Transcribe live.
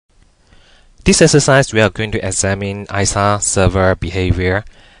This exercise, we are going to examine ISA server behavior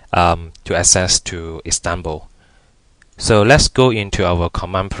to access to Istanbul. So let's go into our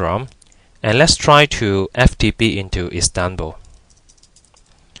command prompt and let's try to FTP into Istanbul.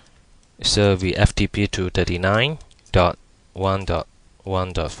 So we FTP to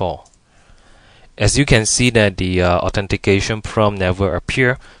 39.1.1.4. As you can see that the authentication prompt never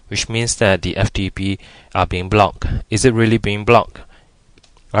appear, which means that the FTP are being blocked. Is it really being blocked?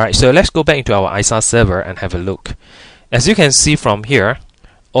 Alright, so let's go back into our ISA server and have a look. As you can see from here,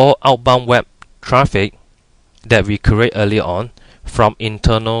 all outbound web traffic that we create earlier on from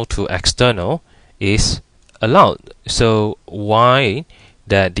internal to external is allowed. So why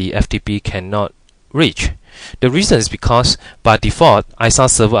that the FTP cannot reach? The reason is because by default, ISA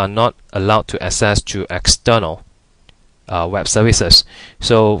server are not allowed to access to external web services.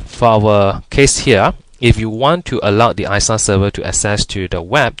 So for our case here, if you want to allow the ISA server to access to the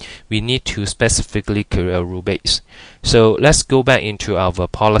web, we need to specifically create a rule base. So let's go back into our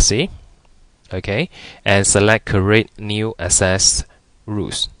policy, okay, and select create new access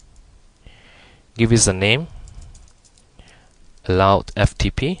rules. Give it a name, allowed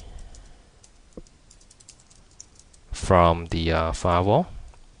FTP from the firewall.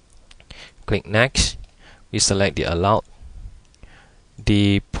 Click next. We select the allowed.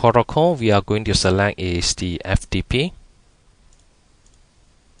 The protocol we are going to select is the FTP,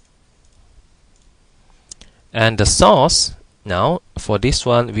 and the source, now for this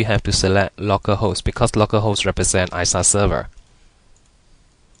one we have to select localhost because localhost represent ISA server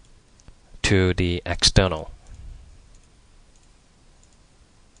to the external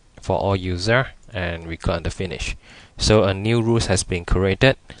for all user, and we click on the finish. So a new rule has been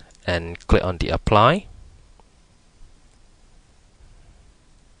created and click on the apply.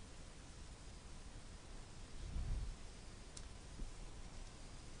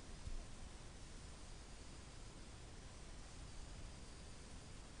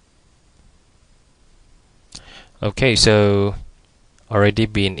 Okay, so already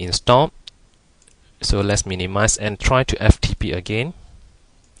been installed. So let's minimize and try to FTP again.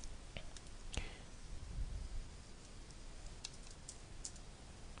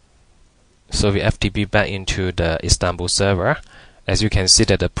 So we FTP back into the Istanbul server. As you can see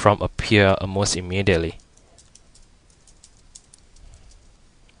that the prompt appear almost immediately.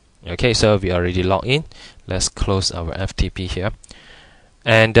 Okay, so we already logged in. Let's close our FTP here.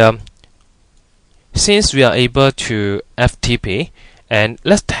 And since we are able to FTP, and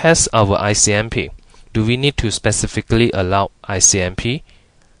let's test our ICMP. Do we need to specifically allow ICMP?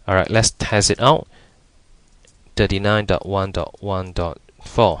 Alright, let's test it out.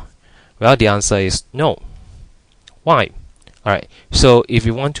 39.1.1.4. Well, the answer is no. Why? Alright, so if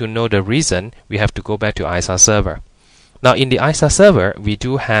you want to know the reason, we have to go back to ISA server. Now in the ISA server, we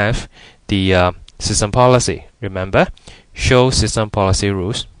do have the system policy. Remember, show system policy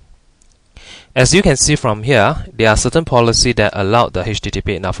rules. As you can see from here, there are certain policies that allow the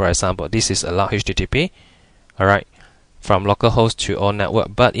HTTP. Now, for example, this is allow HTTP, alright, from localhost to all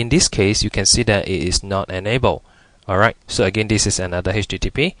network. But in this case, you can see that it is not enabled. Alright, so again, this is another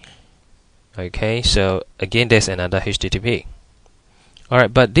HTTP. Okay, so again, there's another HTTP.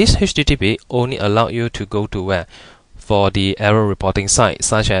 Alright, but this HTTP only allow you to go to where? For the error reporting site,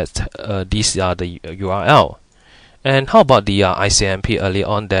 such as these are the URL. And how about the ICMP early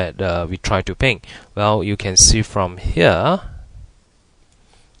on that we tried to ping? Well, you can see from here,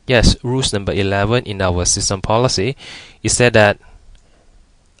 yes, rules number 11 in our system policy, it said that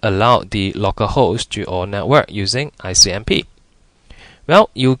allow the localhost to all network using ICMP. Well,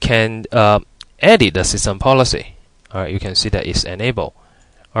 you can edit the system policy. Alright, you can see that it's enabled.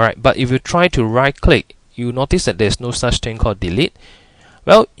 Alright, but if you try to right click, you notice that there's no such thing called delete.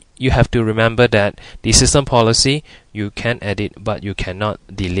 Well, you have to remember that the system policy you can edit but you cannot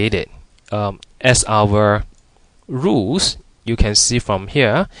delete it. As our rules, you can see from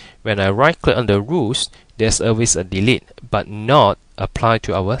here, when I right click on the rules, there's always a delete but not applied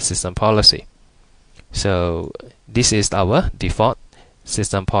to our system policy. So this is our default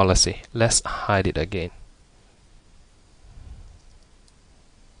system policy. Let's hide it again.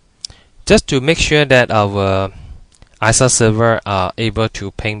 Just to make sure that our ISA server are able to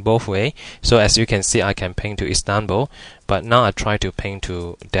ping both way. So as you can see, I can ping to Istanbul, but now I try to ping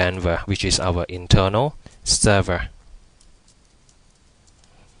to Denver, which is our internal server.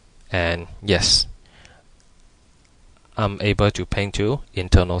 And yes, I'm able to ping to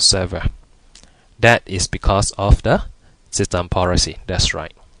internal server. That is because of the system policy. That's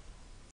right.